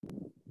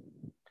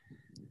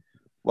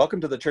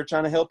Welcome to the Church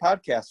on a Hill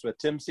podcast with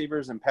Tim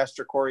Sievers and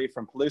Pastor Corey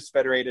from Palouse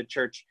Federated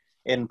Church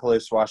in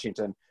Palouse,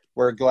 Washington.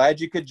 We're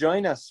glad you could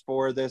join us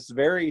for this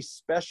very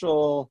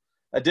special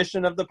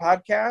edition of the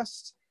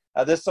podcast.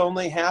 This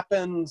only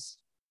happens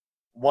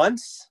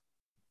once,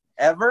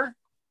 ever.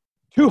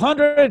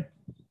 200.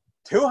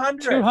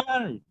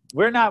 200.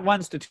 We're not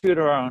ones to toot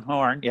our own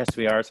horn. Yes,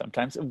 we are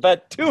sometimes,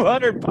 but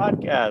 200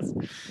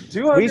 podcasts.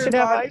 200 we should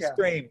have podcasts. ice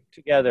cream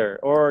together,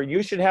 or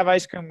you should have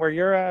ice cream where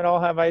you're at. I'll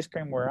have ice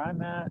cream where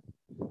I'm at.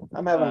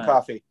 I'm having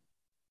coffee.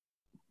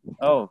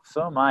 Oh,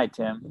 so am I,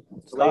 Tim.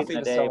 It's late in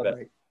the day,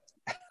 celebrate.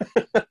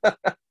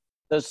 but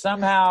so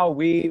somehow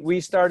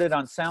we started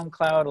on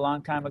SoundCloud a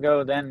long time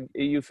ago. Then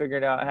you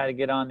figured out how to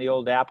get on the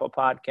old Apple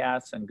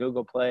Podcasts and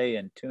Google Play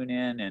and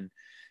TuneIn,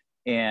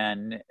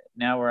 and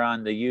now we're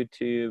on the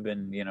YouTube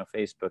and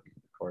Facebook,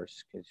 of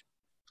course.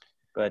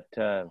 But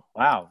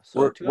wow,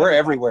 so we're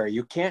everywhere.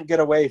 You can't get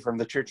away from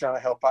the Church on a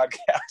Hill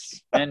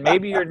podcast. And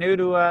maybe you're new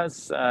to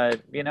us.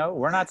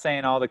 We're not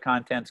saying all the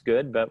content's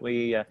good, but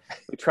we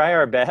try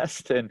our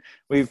best, and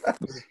we've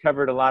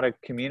covered a lot of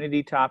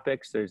community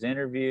topics. There's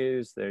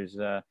interviews. There's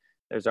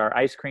our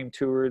ice cream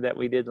tour that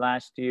we did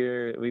last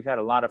year. We've had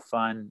a lot of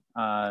fun,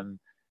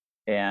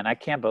 and I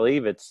can't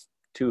believe it's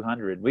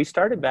 200. We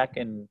started back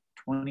in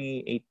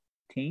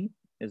 2018.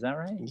 Is that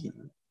right?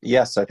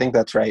 Yes, I think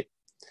that's right.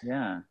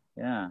 Yeah.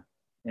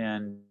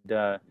 And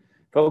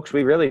folks,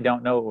 we really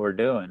don't know what we're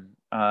doing.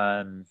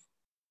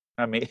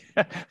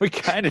 We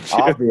kind of do.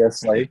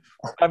 Obviously.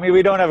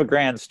 We don't have a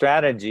grand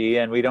strategy,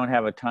 and we don't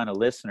have a ton of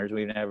listeners.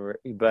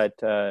 But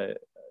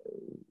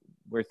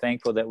we're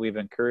thankful that we've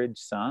encouraged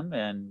some,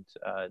 and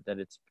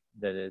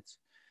that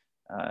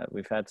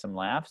we've had some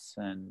laughs,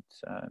 and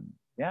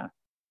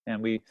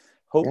and we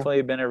hopefully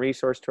have been a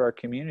resource to our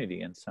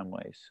community in some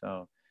ways.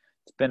 So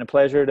it's been a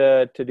pleasure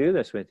to do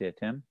this with you,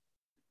 Tim.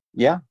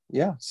 Yeah.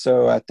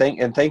 So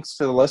thanks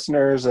to the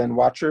listeners and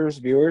watchers,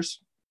 viewers,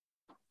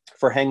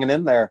 for hanging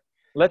in there.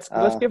 Let's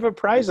give a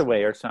prize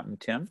away or something,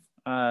 Tim.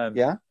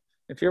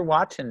 If you're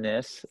watching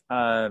this,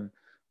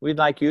 we'd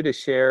like you to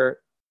share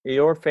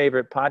your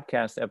favorite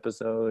podcast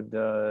episode,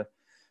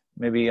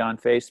 maybe on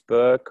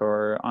Facebook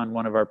or on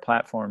one of our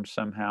platforms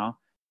somehow.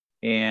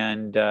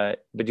 And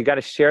but you got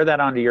to share that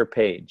onto your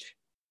page.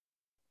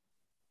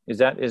 Is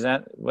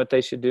that what they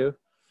should do?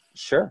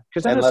 Sure.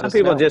 Because I know some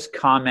people just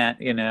comment,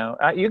 you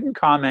can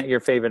comment your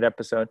favorite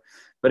episode,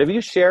 but if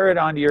you share it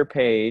onto your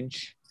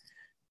page,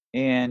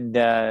 and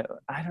I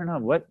don't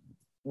know,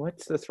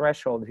 what's the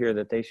threshold here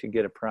that they should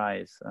get a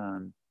prize?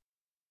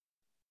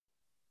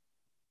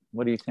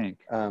 What do you think?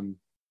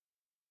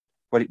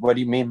 What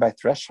do you mean by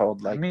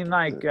threshold?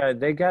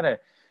 They got to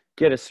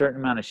get a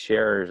certain amount of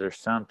shares or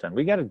something.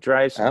 We got to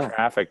drive some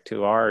traffic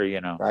to our,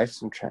 Drive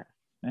some traffic.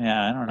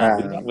 Yeah, I don't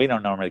know. We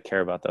don't normally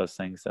care about those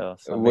things, though.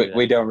 So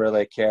we don't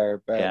really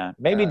care, but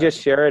maybe just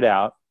share it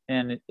out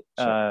and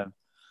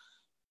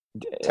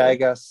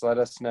tag us, let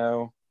us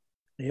know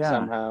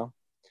somehow,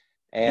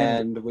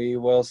 and we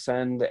will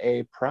send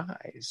a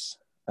prize,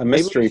 a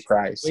mystery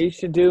prize. We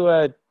should do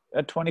a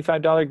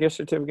 $25 gift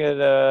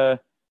certificate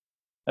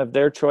of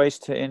their choice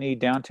to any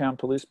downtown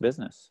Palouse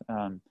business.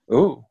 Now,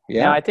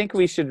 I think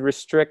we should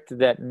restrict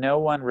that no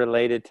one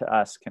related to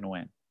us can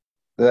win.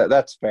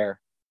 That's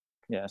fair.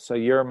 Yeah, so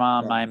your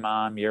mom, my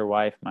mom, your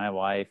wife, my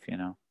wife,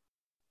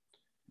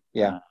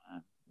 Yeah.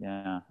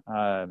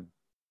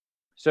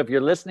 So if you're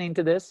listening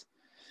to this,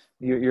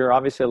 you're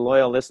obviously a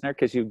loyal listener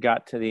because you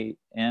got to the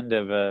end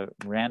of a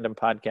random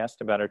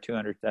podcast about our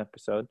 200th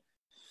episode.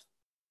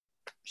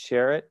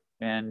 Share it.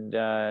 And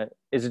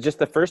is it just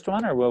the first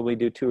one, or will we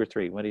do 2 or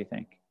 3? What do you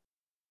think?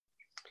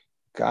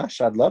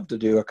 Gosh, I'd love to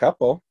do a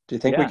couple. Do you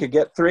think we could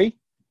get 3?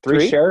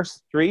 3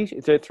 shares? 3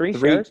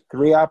 shares?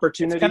 3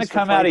 opportunities. It's going to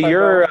come out of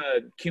your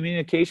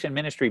communication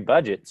ministry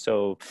budget.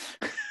 So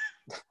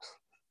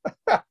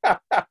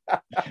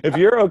if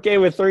you're okay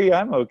with 3,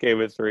 I'm okay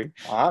with 3.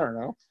 I don't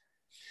know.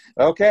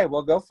 Okay,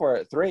 we'll go for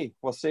it. 3.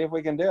 We'll see if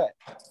we can do it.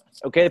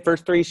 Okay, the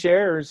first 3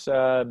 shares.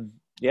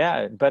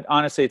 But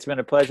honestly, it's been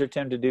a pleasure,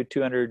 Tim, to do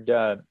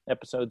 200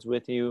 episodes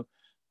with you.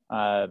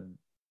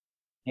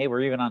 Hey,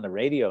 we're even on the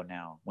radio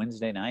now,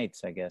 Wednesday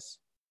nights, I guess.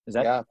 Is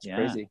that? Yeah, it's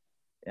crazy.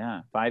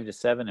 Yeah, 5 to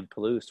 7 in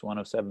Palouse,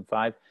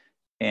 107.5.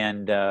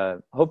 And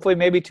hopefully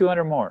maybe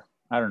 200 more.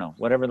 I don't know,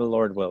 whatever the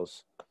Lord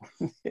wills.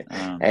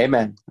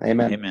 Amen.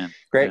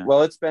 Great. Yeah.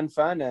 Well, it's been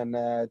fun, and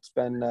it's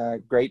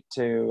been great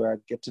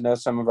to get to know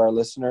some of our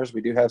listeners.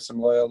 We do have some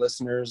loyal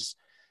listeners.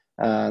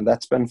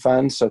 That's been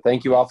fun. So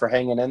thank you all for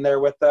hanging in there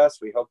with us.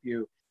 We hope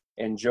you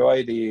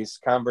enjoy these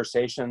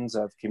conversations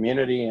of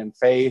community and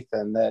faith,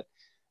 and that,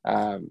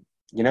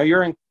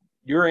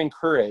 you're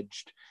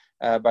encouraged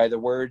by the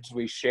words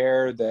we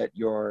share, that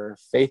your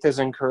faith is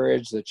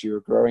encouraged, that you're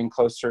growing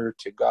closer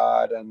to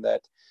God, and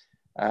that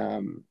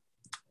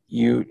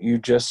you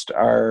just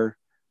are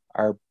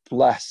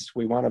blessed.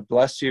 We want to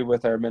bless you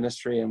with our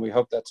ministry, and we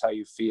hope that's how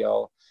you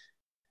feel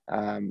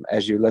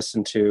as you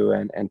listen to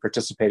and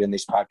participate in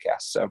these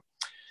podcasts. So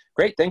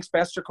great. Thanks,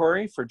 Pastor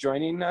Corey, for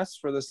joining us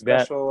for this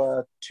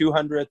special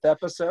 200th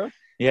episode.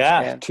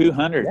 Yeah,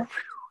 200. Yeah.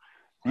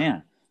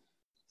 Man.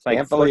 It's like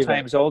Can't four believe it.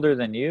 times older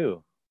than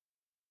you.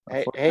 Or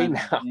Hey, four hey times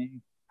now. me.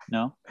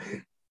 No,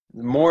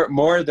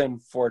 More than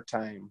 4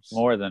 times.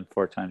 more than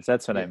 4 times.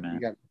 That's what Yeah, I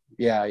meant.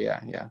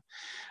 yeah.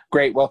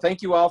 Great. Well,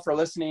 thank you all for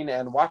listening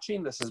and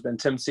watching. This has been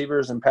Tim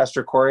Sievers and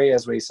Pastor Corey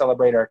as we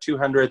celebrate our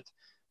 200th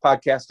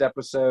podcast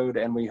episode,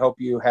 and we hope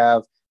you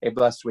have a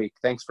blessed week.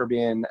 Thanks for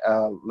being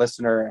a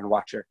listener and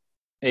watcher.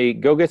 Hey,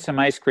 go get some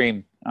ice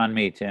cream on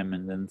me, Tim,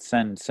 and then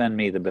send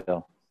me the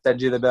bill.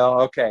 Send you the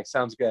bill? Okay,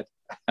 sounds good.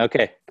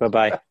 Okay,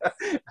 bye-bye.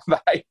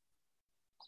 Bye.